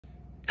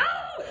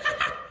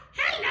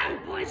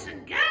boys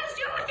and girls,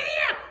 you're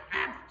here.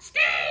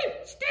 Steve,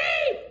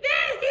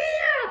 they're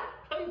here.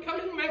 I'm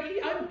coming,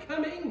 Maggie, I'm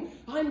coming.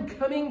 I'm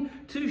coming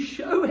to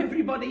show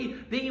everybody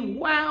the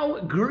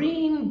Wow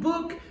Green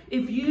book.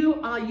 If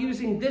you are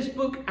using this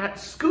book at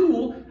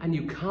school and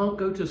you can't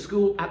go to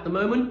school at the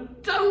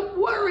moment, don't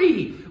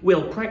worry.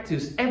 We'll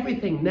practice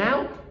everything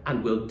now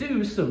and we'll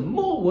do some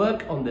more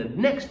work on the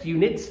next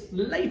units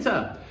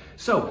later.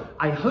 So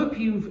I hope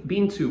you've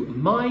been to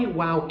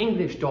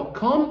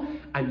mywowenglish.com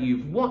and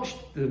you've watched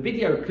the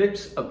video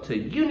clips up to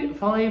Unit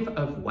 5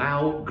 of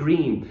Wow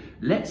Green.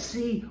 Let's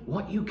see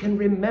what you can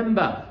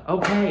remember.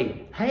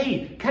 Okay,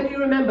 hey, can you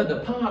remember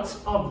the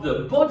parts of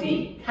the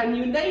body? Can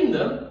you name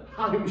them?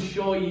 I'm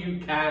sure you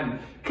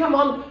can. Come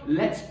on,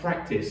 let's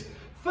practice.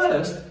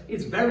 First,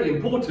 it's very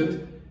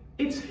important,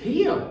 it's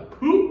here.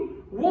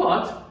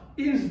 What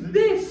is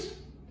this?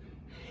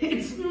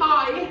 It's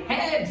my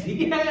head,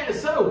 yeah,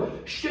 so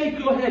shake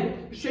your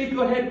head, shake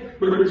your head,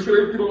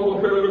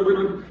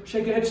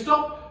 shake your head,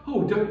 stop.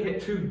 Oh, don't get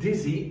too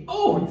dizzy.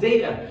 Oh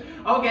dear.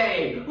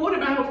 Okay, what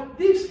about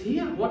this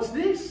here? What's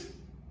this?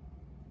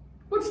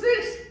 What's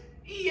this?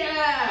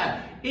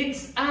 Yeah,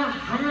 it's a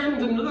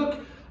hand, and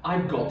look,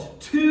 I've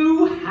got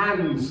two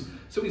hands.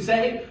 So we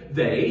say,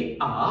 they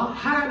are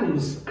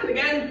hands. And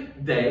again,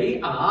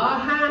 they are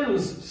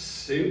hands.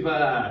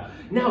 Super.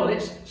 Now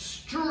let's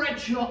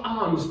stretch your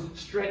arms.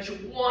 Stretch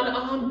one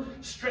arm,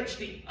 stretch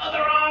the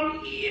other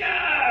arm.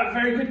 Yeah,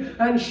 very good.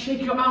 And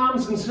shake your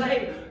arms and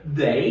say,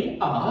 they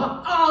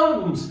are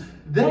arms.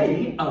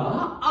 They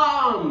are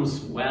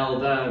arms.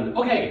 Well done.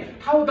 Okay,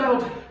 how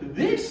about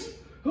this?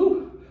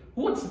 Oh,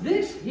 what's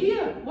this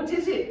here? What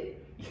is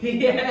it?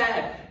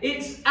 Yeah,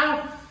 it's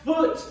a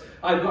foot.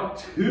 I've got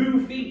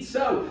 2 feet,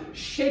 so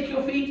shake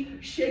your feet,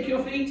 shake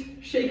your feet,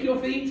 shake your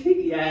feet.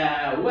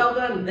 Yeah, well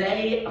done,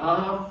 they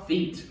are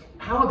feet.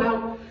 How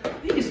about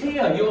these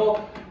here,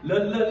 your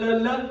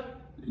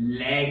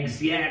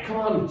legs? Yeah, come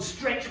on,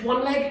 stretch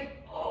one leg.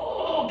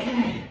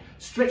 Okay,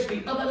 stretch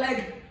the other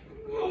leg.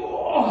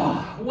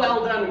 Oh,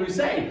 well done, we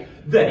say,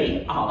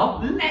 they are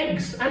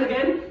legs. And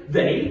again,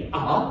 they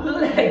are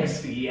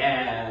legs.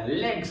 Yeah,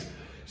 legs.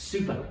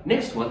 Super.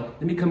 Next one,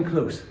 let me come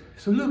close.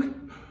 So look.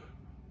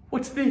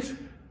 What's this?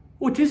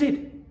 What is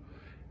it?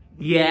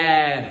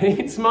 Yeah,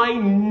 it's my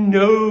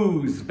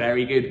nose.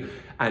 Very good.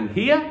 And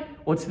here,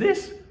 what's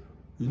this?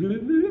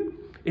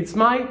 It's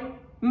my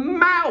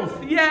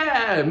mouth.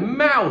 Yeah,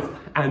 mouth.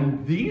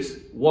 And these,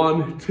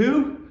 1,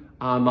 2,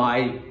 are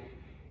my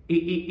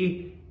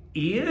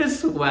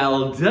ears.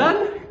 Well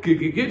done. Good,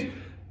 good, good.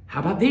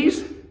 How about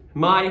these?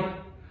 My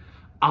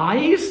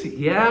eyes.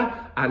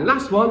 Yeah. And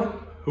last one.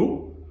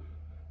 Oh,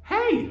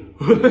 hey.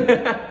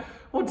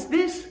 What's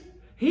this?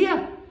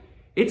 Here.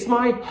 It's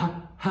my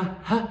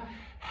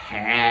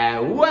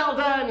hair. Well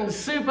done,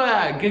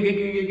 super, good, good,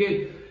 good, good,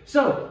 good.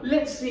 So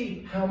let's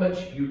see how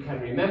much you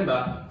can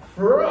remember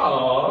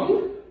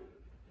from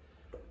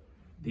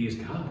these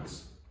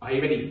cards. Are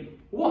you ready?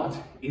 What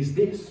is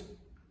this?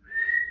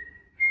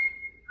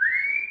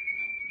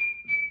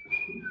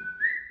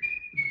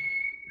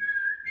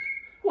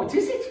 What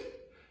is it?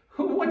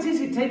 What is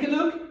it? Take a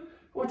look.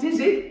 What is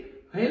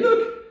it? Hey,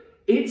 look.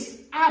 It's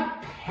a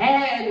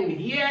pen,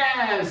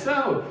 yeah,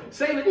 so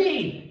say with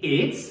me,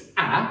 it's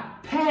a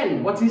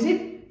pen. What is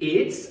it?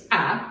 It's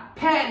a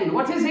pen.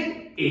 What is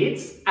it?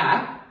 It's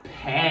a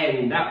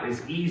pen. That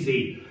was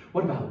easy.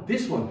 What about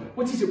this one?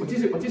 What is it? What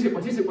is it? What is it?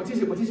 What is it? What is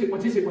it? What is it?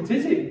 What is it? What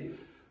is it?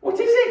 What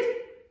is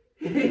it?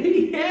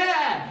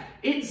 Yeah,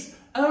 it's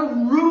a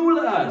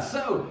ruler.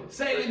 So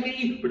say with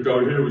me, but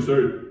down here we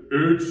say,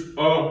 it's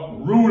a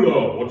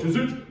ruler. What is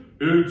it?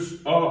 It's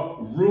a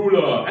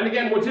ruler. And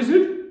again, what is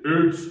it?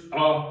 It's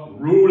a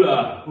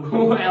ruler.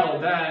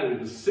 Well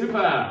done,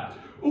 super.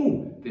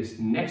 Oh, this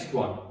next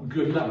one,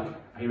 good luck.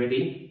 Are you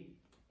ready?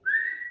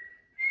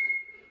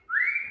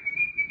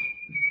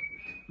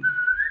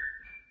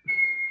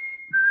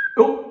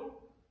 Oh,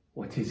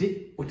 what is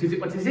it? What is it?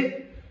 What is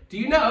it? Do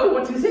you know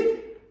what is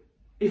it?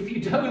 If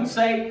you don't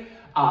say,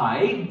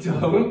 I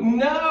don't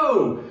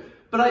know.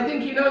 But I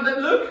think you know that,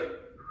 look.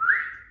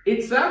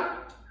 It's a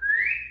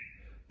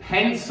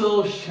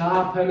pencil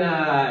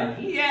sharpener.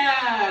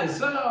 Yeah,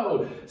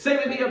 so say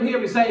with me up here,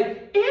 we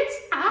say, it's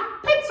a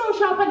pencil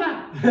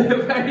sharpener.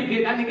 Very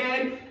good. And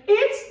again,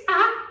 it's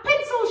a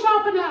pencil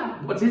sharpener.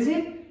 What is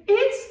it?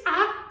 It's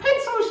a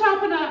pencil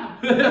sharpener.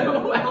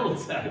 Well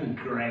done,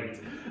 great.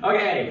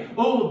 Okay,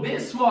 oh,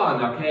 this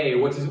one. Okay,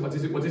 what is it? What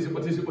is it? What is it?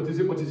 What is it? What is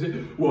it? What is it?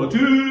 What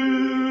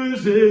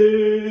is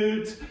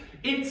it?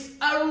 It's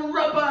a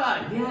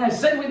rubber. Yeah,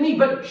 say it with me,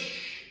 but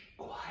shh,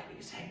 quietly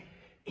say,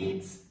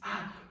 it's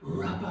a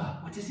rubber.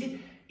 What is it?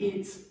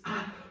 It's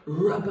a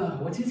rubber.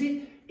 What is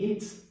it?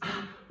 It's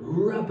a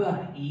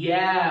rubber.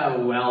 Yeah,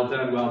 well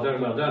done, well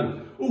done, well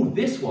done. Oh,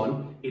 this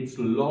one, it's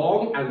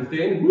long and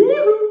thin.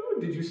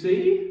 Woohoo! Did you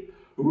see?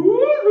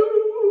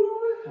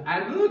 Woohoo!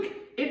 And look,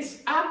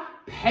 it's a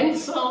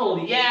pencil.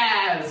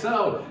 Yeah,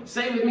 so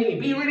say with me,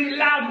 be really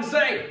loud and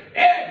say,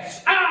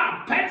 it's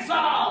a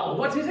pencil.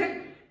 What is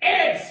it?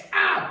 It's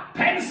a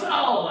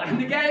pencil.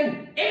 And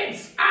again,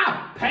 it's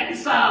a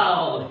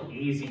pencil.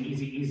 Easy,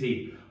 easy,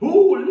 easy.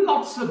 Ooh,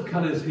 lots of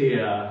colours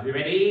here. You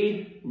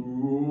ready?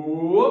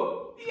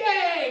 Ooh,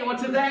 yay!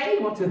 What are they?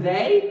 What are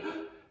they?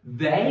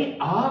 They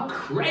are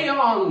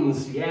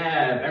crayons.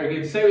 Yeah, very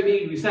good. Say with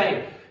me, we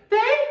say, they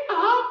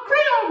are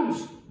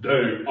crayons.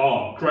 They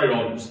are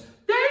crayons.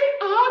 They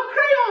are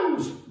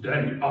crayons.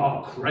 They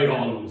are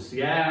crayons.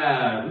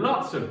 Yeah,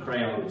 lots of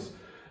crayons.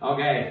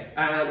 Okay,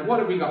 and what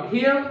have we got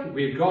here?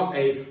 We've got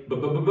a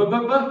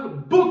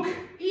book.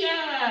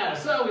 Yeah,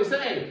 so we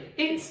say,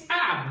 it's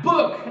a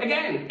book.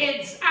 Again,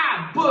 it's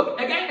a book.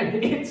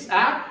 Again, it's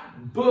a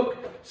book.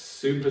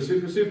 Super,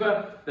 super,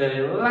 super.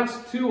 The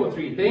last 2 or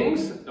 3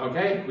 things,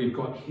 okay, we've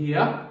got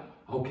here.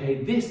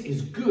 Okay, this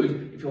is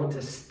good if you want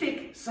to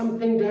stick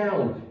something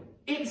down.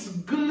 It's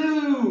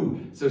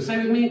glue. So say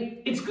with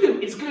me, it's glue,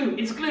 it's glue,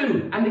 it's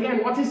glue. And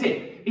again, what is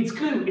it? It's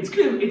glue, it's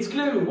glue, it's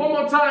glue. One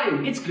more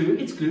time. It's glue,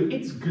 it's glue,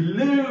 it's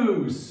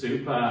glue.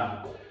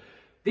 Super.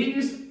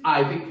 These,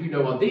 I think you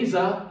know what these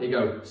are. They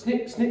go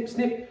snip, snip,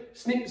 snip,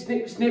 snip,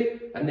 snip,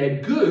 snip. And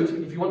they're good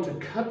if you want to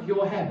cut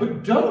your hair.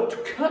 But don't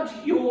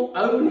cut your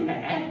own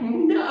hair.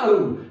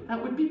 No,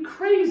 that would be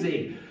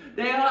crazy.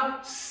 They are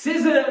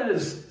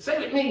scissors. Say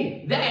with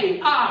me. They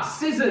are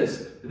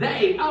scissors.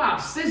 They are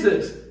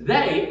scissors.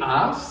 They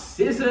are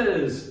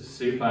scissors.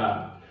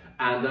 Super.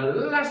 And the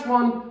last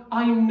one,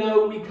 I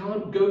know we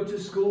can't go to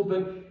school,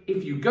 but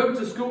if you go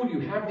to school, you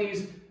have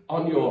these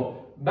on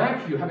your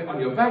back. You have it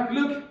on your back.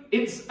 Look,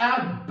 it's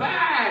a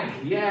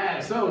bag. Yeah,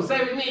 so say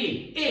with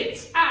me.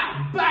 It's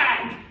a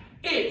bag.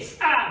 It's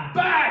a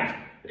bag.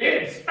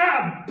 It's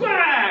a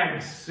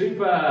bag.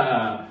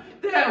 Super.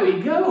 There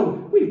we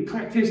go. We've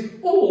practiced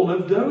all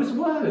of those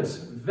words.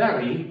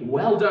 Very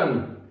well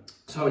done.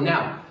 So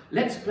now,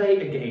 let's play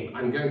a game.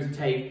 I'm going to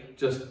take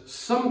just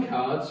some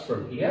cards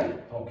from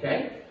here,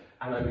 okay?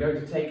 And I'm going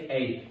to take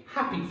a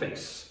happy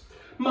face.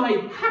 My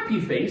happy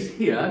face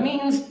here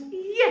means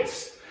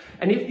yes.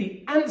 And if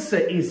the answer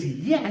is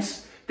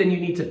yes, then you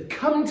need to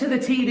come to the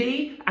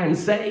TV and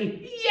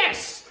say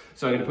yes.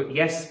 So I'm going to put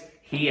yes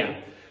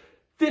here.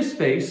 This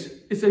face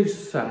is a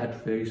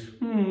sad face.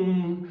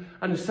 And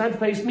a sad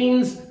face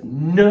means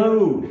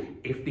no.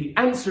 If the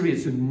answer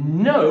is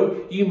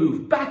no, you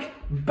move back,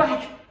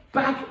 back,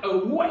 back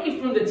away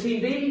from the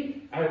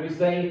TV and we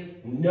say,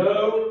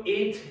 no,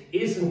 it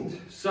isn't.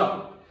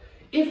 So,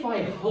 if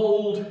I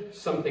hold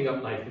something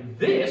up like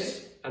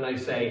this and I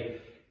say,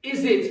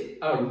 is it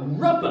a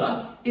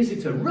rubber? Is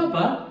it a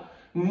rubber?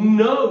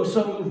 No.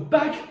 So move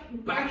back,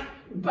 back,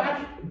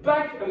 back,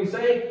 back and we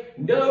say,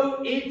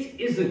 no, it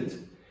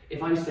isn't.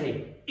 If I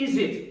say, is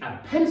it a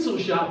pencil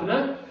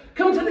sharpener?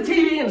 Come to the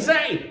TV and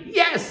say,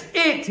 yes,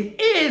 it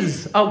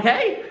is.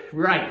 Okay?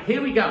 Right,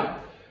 here we go.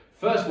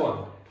 First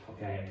one.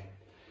 Okay.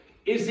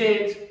 Is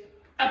it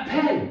a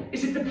pen?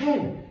 Is it the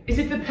pen? Is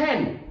it the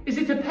pen? Is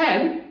it a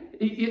pen?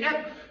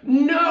 Yeah.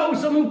 No,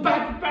 so move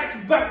back,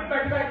 back, back,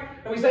 back, back.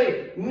 And we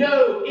say,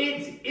 no,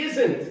 it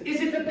isn't.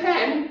 Is it a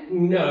pen?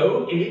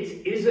 No,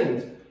 it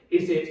isn't.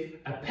 Is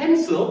it a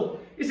pencil?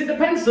 Is it a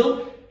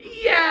pencil?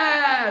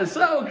 Yeah!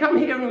 So come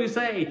here and we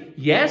say,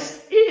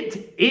 yes,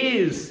 it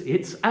is.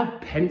 It's a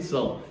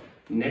pencil.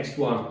 Next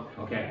one.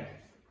 Okay.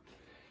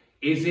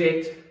 Is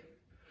it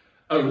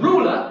a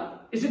ruler?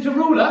 Is it a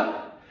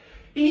ruler?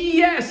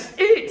 Yes,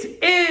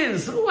 it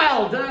is.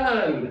 Well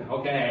done.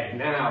 Okay,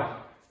 now,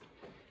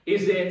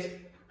 is it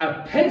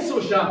a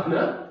pencil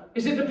sharpener?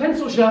 Is it a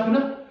pencil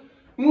sharpener?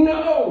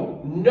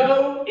 No,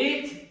 no,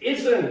 it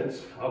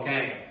isn't.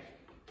 Okay.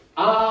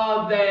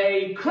 Are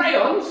they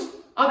crayons?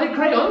 Are they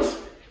crayons?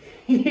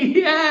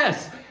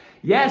 Yes,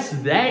 yes,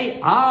 they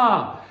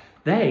are.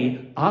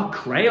 They are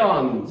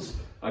crayons.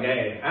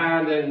 Okay,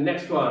 and the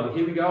next one,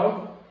 here we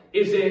go.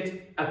 Is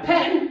it a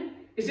pen?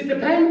 Is it a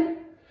pen?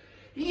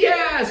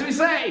 Yes, we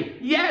say,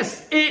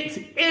 yes,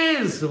 it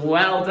is.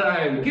 Well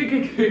done. Good,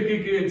 good, good,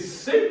 good, good.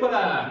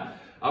 Super.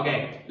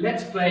 Okay,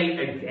 let's play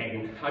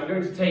again. I'm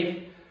going to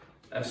take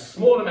a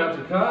small amount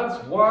of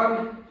cards.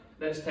 One,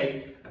 let's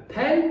take a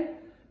pen,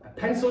 a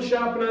pencil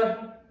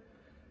sharpener,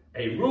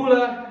 a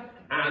ruler,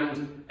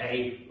 and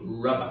a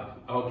rubber.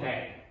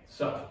 Okay,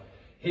 so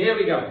here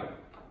we go.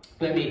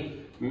 Let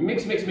me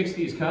mix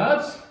these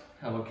cards.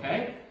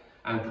 Okay,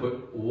 and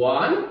put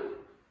 1,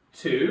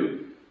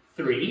 2,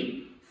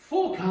 3,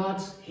 4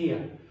 cards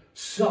here.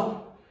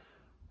 So,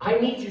 I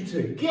need you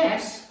to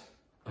guess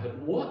at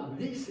what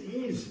this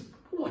is.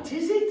 What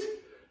is it?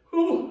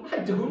 Oh, I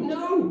don't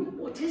know.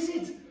 What is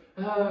it?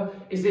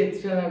 Is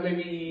it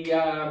maybe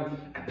a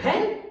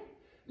pen?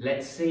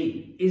 Let's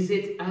see. Is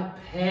it a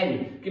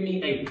pen? Give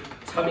me a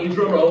tummy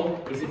drum roll.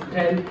 Is it a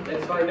pen?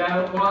 Let's find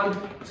out. 1,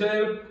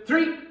 2,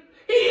 3.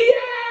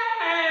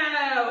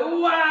 Yeah!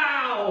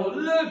 Wow!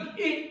 Look,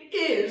 it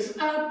is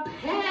a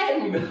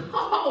pen.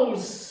 Oh,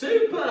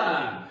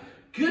 super!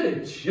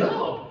 Good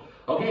job.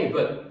 Okay,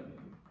 but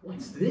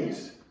what's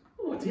this?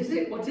 What is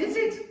it? What is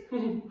it?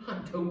 I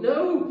don't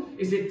know.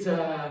 Is it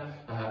a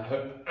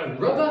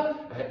rubber?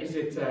 Is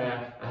it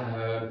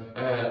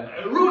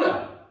a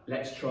ruler?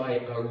 Let's try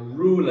a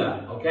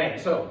ruler. Okay,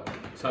 so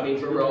tummy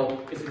drum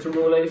roll. Is it a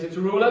ruler? Is it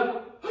a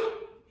ruler?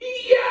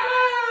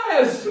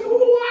 Yes!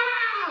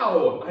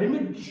 Wow! I'm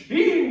a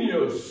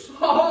genius!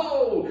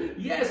 Oh,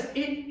 yes,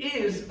 it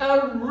is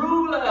a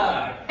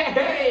ruler!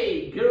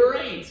 Hey,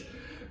 great!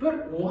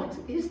 But what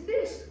is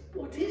this?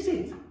 What is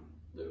it?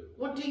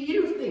 What do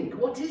you think?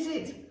 What is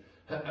it?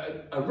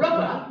 A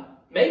rubber?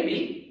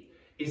 Maybe.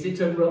 Is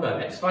it a rubber?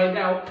 Let's find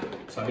out.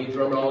 Tummy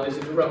drum roll. Is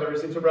it a rubber?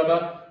 Is it a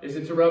rubber? Is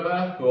it a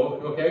rubber? Oh,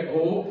 okay.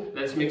 Oh,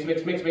 let's mix.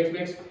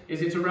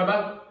 Is it a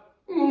rubber?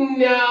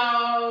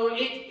 No,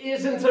 it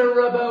isn't a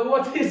rubber.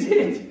 What is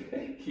it?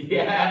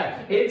 Yeah,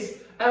 it's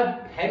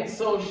a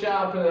pencil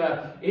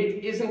sharpener.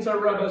 It isn't a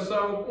rubber,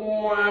 so...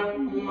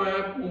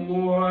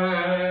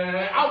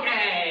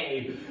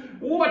 Okay.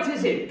 What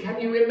is it?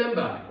 Can you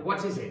remember?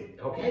 What is it?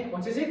 Okay,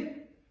 what is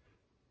it?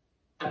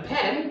 A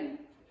pen?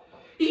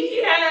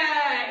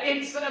 Yeah,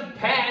 it's a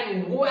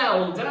pen.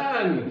 Well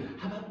done.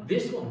 How about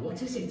this one?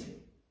 What is it?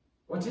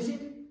 What is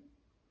it?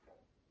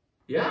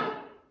 Yeah?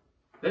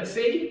 Let's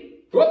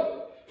see. Whoop.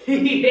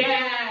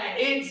 Yeah,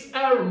 it's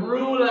a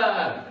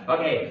ruler.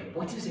 Okay,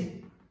 what is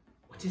it?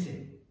 What is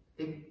it?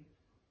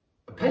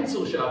 A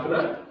pencil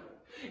sharpener?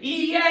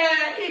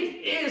 Yeah,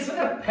 it is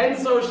a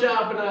pencil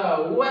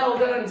sharpener. Well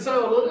done.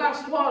 So,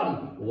 last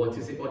one. What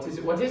is it? What is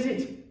it? What is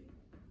it?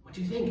 What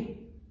do you think?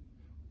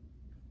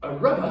 A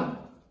rubber?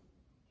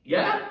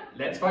 Yeah?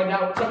 Let's find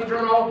out. Tummy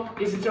drum roll.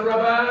 Is it a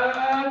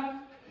rubber?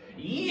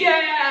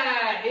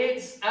 Yeah,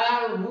 it's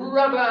a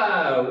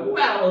rubber.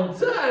 Well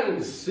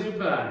done.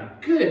 Super.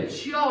 Good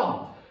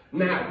job.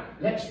 Now,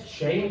 let's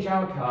change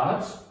our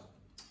cards,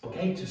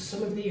 okay, to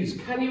some of these.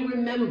 Can you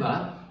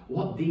remember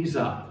what these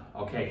are?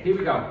 Okay, here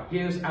we go.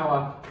 Here's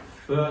our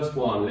first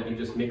one. Let me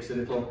just mix a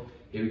little.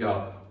 Here we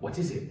go. What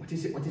is it? What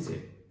is it? What is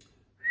it?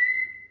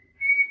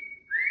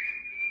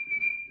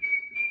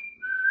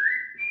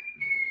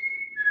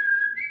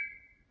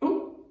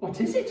 Oh, what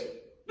is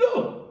it?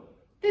 No,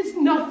 there's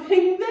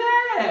nothing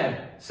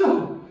there.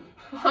 So,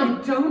 I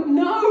don't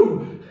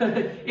know.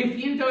 If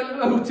you don't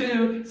know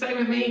to say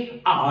with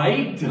me,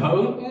 I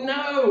don't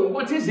know.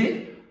 What is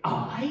it?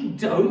 I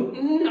don't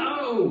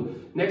know.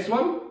 Next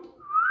one.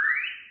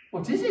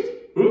 What is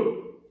it?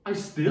 Oh, I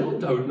still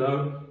don't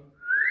know.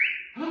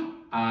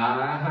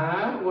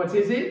 What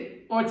is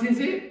it? What is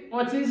it?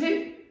 What is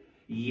it?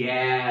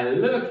 Yeah,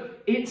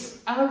 look, it's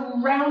a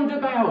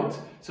roundabout.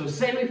 So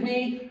say with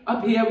me,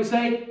 up here we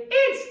say,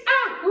 it's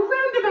a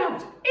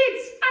roundabout.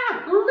 It's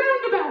a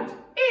roundabout.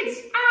 It's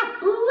a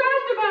roundabout.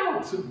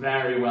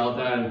 Very well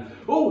done.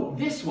 Oh,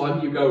 this one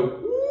you go,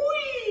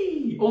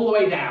 whee, all the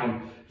way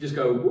down. Just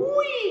go,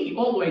 whee,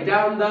 all the way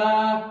down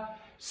the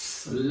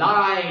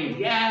slide.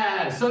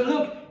 Yeah, so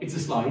look, it's a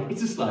slide,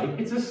 it's a slide,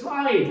 it's a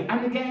slide.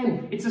 And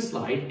again, it's a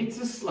slide, it's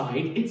a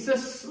slide, it's a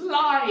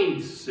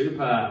slide.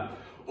 Super.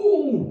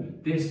 Oh,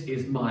 this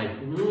is my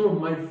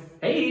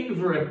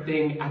favorite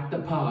thing at the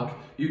park.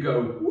 You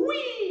go,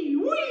 whee,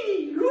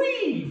 whee,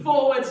 whee,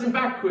 forwards and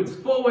backwards,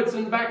 forwards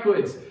and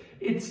backwards.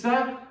 It's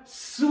a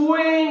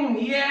swing.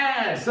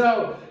 Yeah,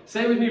 so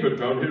say with me, but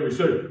down here we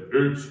say,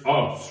 it's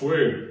a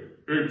swing,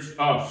 it's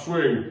a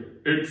swing.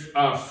 It's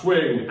a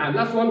swing. And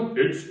last one,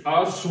 it's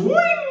a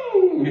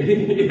swing.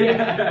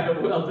 Yeah,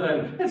 well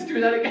done. Let's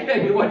do that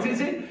again. What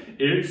is it?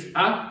 It's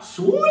a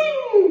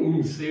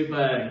swing.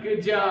 Super,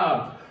 good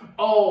job.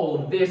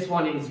 Oh, this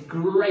one is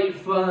great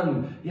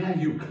fun. Yeah,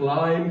 you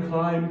climb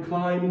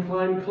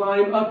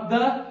up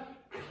the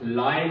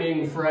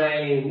climbing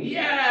frame.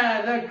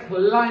 Yeah, the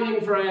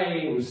climbing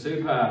frame.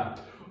 Super.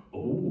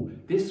 Oh,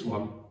 this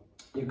one.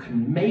 You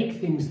can make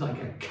things like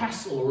a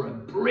castle or a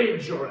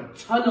bridge or a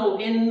tunnel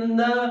in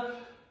the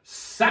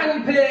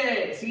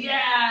sandpit.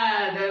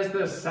 Yeah, there's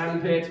the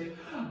sandpit.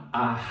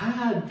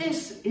 Aha,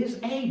 this is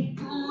a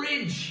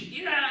bridge.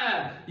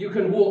 Yeah, you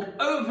can walk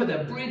over the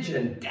bridge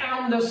and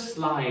down the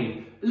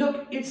slide.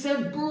 Look, it's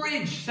a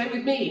bridge. Say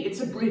with me, it's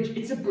a bridge,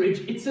 it's a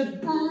bridge, it's a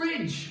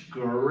bridge.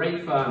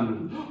 Great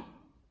fun.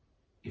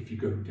 If you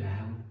go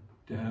down,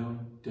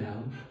 down,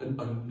 down,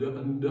 and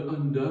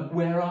under,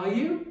 where are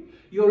you?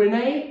 You're in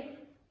a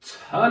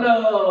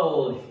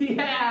tunnel.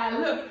 Yeah,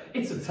 look,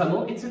 it's a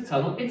tunnel, it's a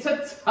tunnel, it's a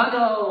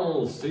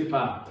tunnel.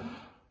 Super.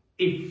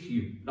 If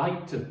you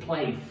like to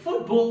play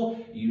football,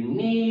 you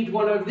need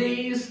one of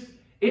these.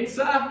 It's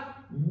a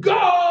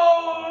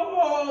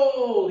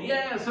goal.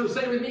 Yeah, so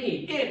say with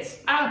me,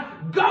 it's a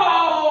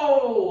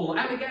goal.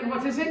 And again,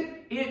 what is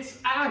it? It's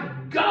a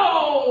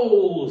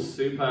goal.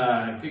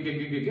 Super.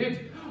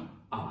 Good.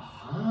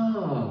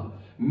 Aha.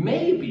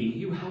 Maybe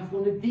you have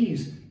one of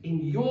these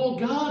in your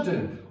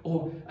garden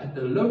or at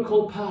the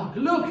local park.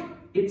 Look,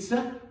 it's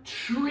a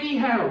tree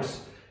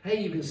house.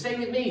 Hey, you can say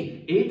with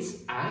me,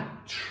 it's a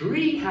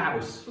tree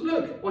house.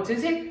 Look, what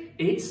is it?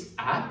 It's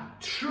a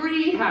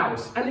tree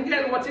house. And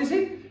again, what is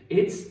it?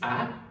 It's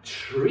a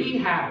tree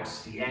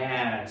house.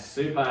 Yeah,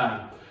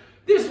 super.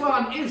 This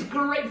one is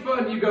great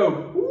fun. You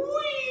go,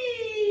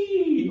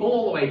 whee,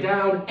 all the way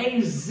down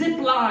a zip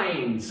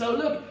line. So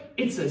look,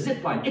 it's a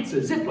zip line, it's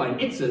a zip line,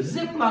 it's a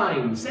zip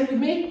line. Say with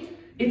me,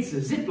 it's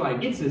a zip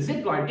line, it's a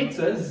zip line, it's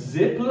a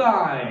zip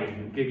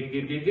line.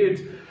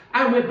 Good.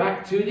 And we're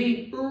back to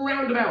the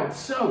roundabout.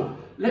 So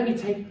let me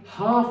take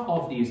half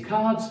of these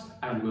cards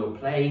and we'll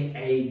play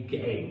a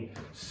game.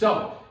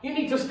 So, you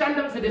need to stand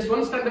up for this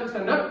one. Stand up,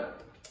 stand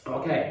up.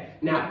 Okay,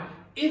 now,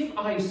 if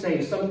I say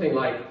something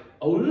like,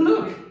 oh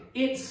look,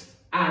 it's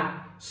a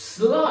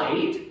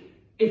slide,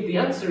 if the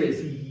answer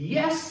is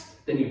yes,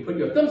 then you put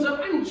your thumbs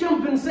up and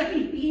jump and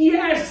say,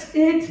 yes,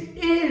 it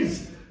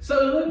is. So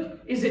look,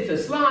 is it a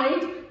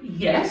slide?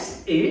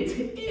 Yes, it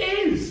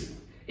is.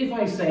 If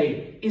I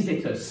say, is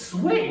it a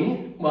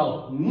swing?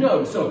 Well,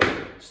 no. So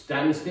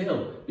stand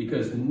still,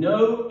 because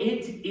no,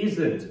 it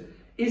isn't.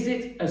 Is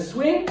it a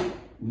swing?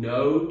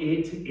 No,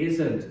 it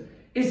isn't.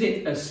 Is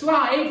it a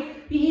slide?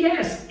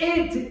 Yes,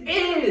 it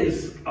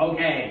is.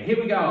 Okay,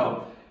 here we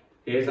go.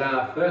 Here's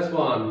our first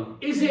one.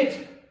 Is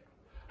it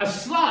a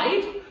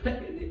slide?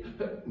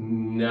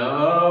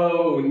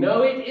 No,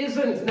 no, it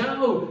isn't.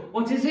 No.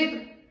 What is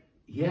it?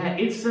 Yeah,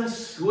 it's a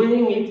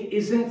swing. It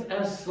isn't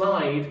a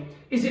slide.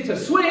 Is it a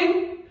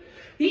swing?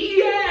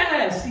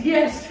 Yes,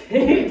 yes,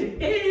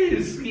 it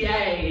is.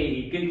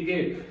 Yay. Good,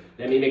 good.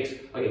 Let me mix.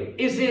 Okay,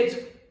 is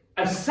it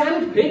a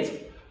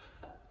sandpit?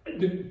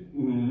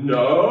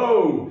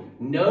 No,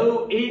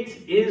 no,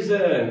 it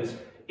isn't.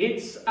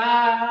 It's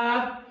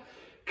a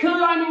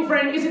climbing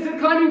frame. Is it a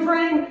climbing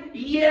frame?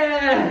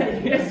 Yeah,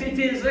 yes, it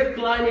is a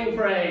climbing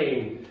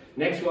frame.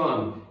 Next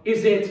one.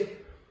 Is it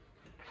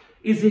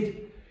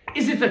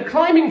a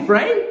climbing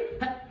frame?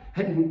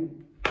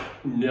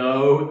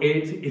 No,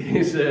 it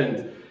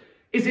isn't.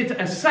 Is it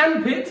a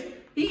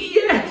sandpit?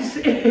 Yes,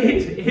 it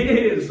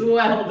is.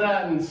 Well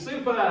done.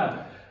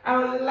 Super.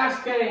 Our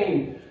last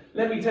game.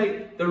 Let me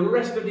take the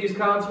rest of these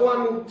cards.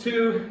 1,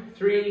 2,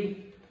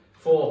 3,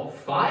 4,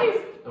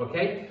 5.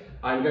 Okay.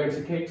 I'm going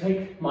to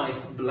take my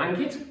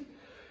blanket.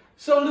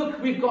 So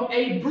look, we've got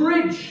a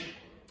bridge,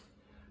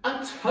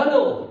 a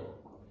tunnel,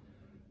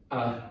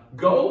 a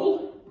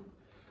goal,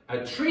 a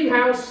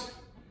treehouse,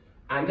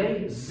 and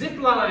a zip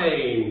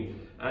line.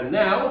 And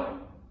now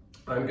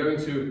I'm going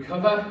to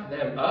cover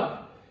them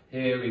up.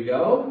 Here we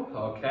go.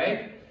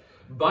 Okay.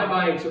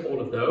 Bye-bye to all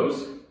of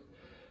those.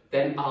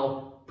 Then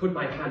I'll put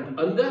my hand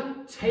under,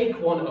 take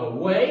one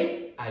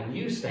away, and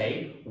you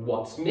say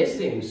what's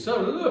missing.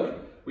 So look,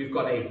 we've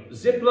got a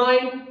zip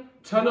line,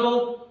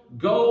 tunnel,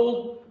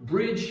 goal,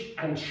 bridge,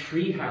 and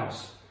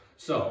treehouse.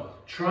 So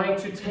try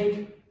to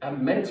take a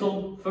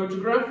mental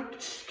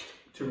photograph.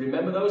 To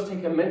remember those,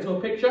 take a mental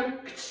picture.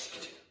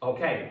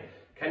 Okay,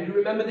 can you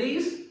remember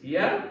these?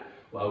 Yeah?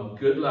 Well,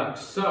 good luck.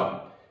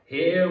 So,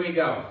 here we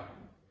go.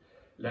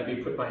 Let me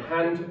put my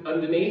hand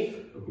underneath.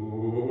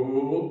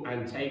 Ooh,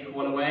 and take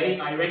one away.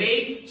 Are you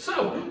ready?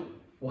 So,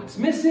 what's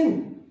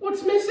missing?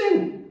 What's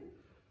missing?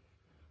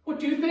 What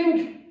do you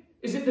think?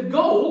 Is it the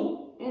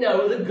goal?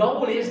 No, the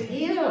goal is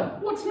here.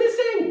 What's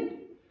missing?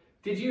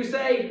 Did you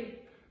say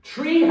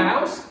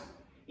treehouse?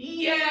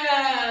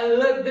 Yeah,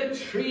 look, the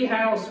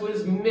treehouse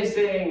was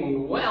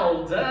missing.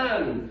 Well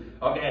done.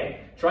 Okay,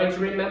 try to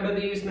remember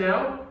these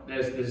now.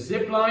 There's the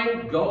zip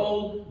line,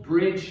 goal,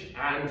 bridge,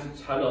 and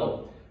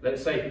tunnel.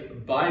 Let's say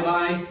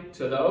bye-bye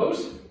to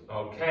those.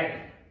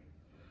 Okay,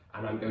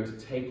 and I'm going to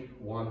take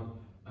one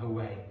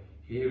away.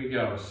 Here we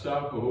go.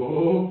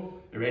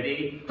 So,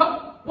 ready?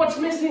 Hop. What's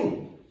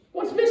missing?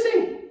 What's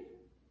missing?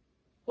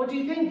 What do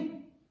you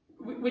think?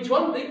 Which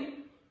one?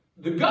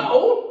 The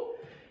goal?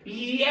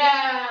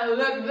 Yeah,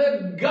 look,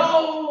 the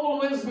goal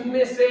was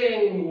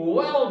missing.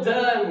 Well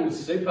done,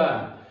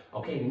 super.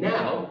 Okay,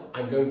 now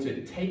I'm going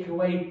to take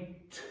away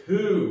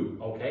 2.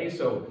 Okay,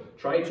 so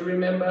try to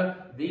remember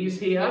these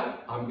here.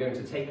 I'm going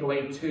to take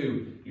away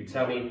 2. You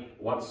tell me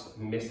what's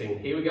missing.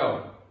 Here we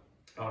go.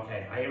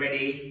 Okay, are you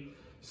ready?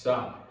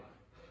 So,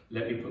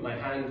 let me put my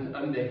hand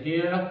under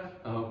here.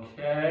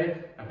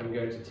 Okay, and I'm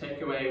going to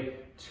take away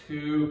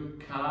 2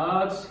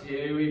 cards.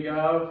 Here we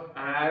go.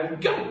 And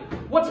go!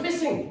 What's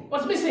missing?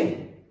 What's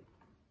missing?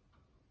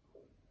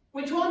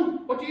 Which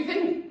one? What do you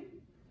think?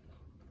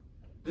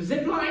 The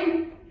zip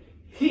line?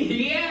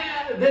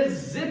 Yeah, the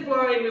zip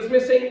line was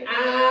missing.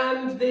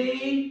 And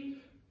the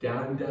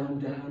down, down,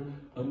 down,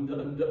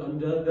 under, under,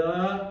 under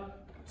the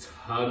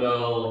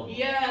tunnel.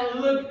 Yeah,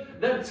 look,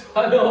 the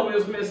tunnel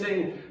was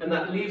missing. And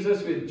that leaves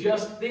us with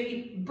just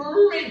the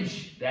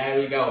bridge. There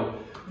we go.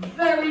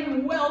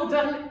 Very well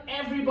done,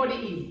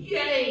 everybody.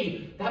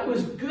 Yay! That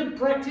was good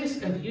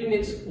practice of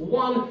units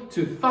 1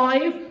 to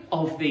 5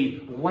 of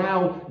the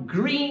Wow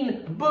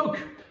Green book.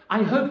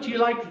 I hope you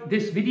liked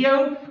this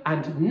video,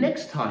 and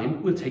next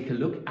time we'll take a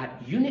look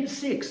at Unit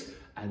 6,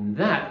 and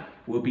that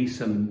will be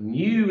some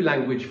new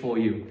language for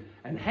you.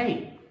 And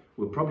hey,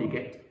 we'll probably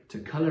get to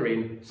colour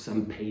in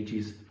some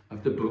pages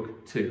of the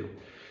book too.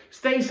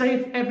 Stay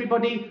safe,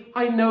 everybody.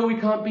 I know we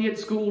can't be at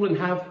school and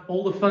have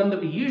all the fun that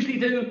we usually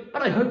do,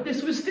 but I hope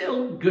this was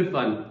still good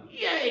fun.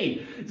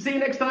 Yay! See you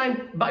next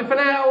time. Bye for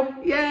now.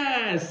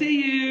 Yeah,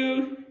 see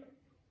you.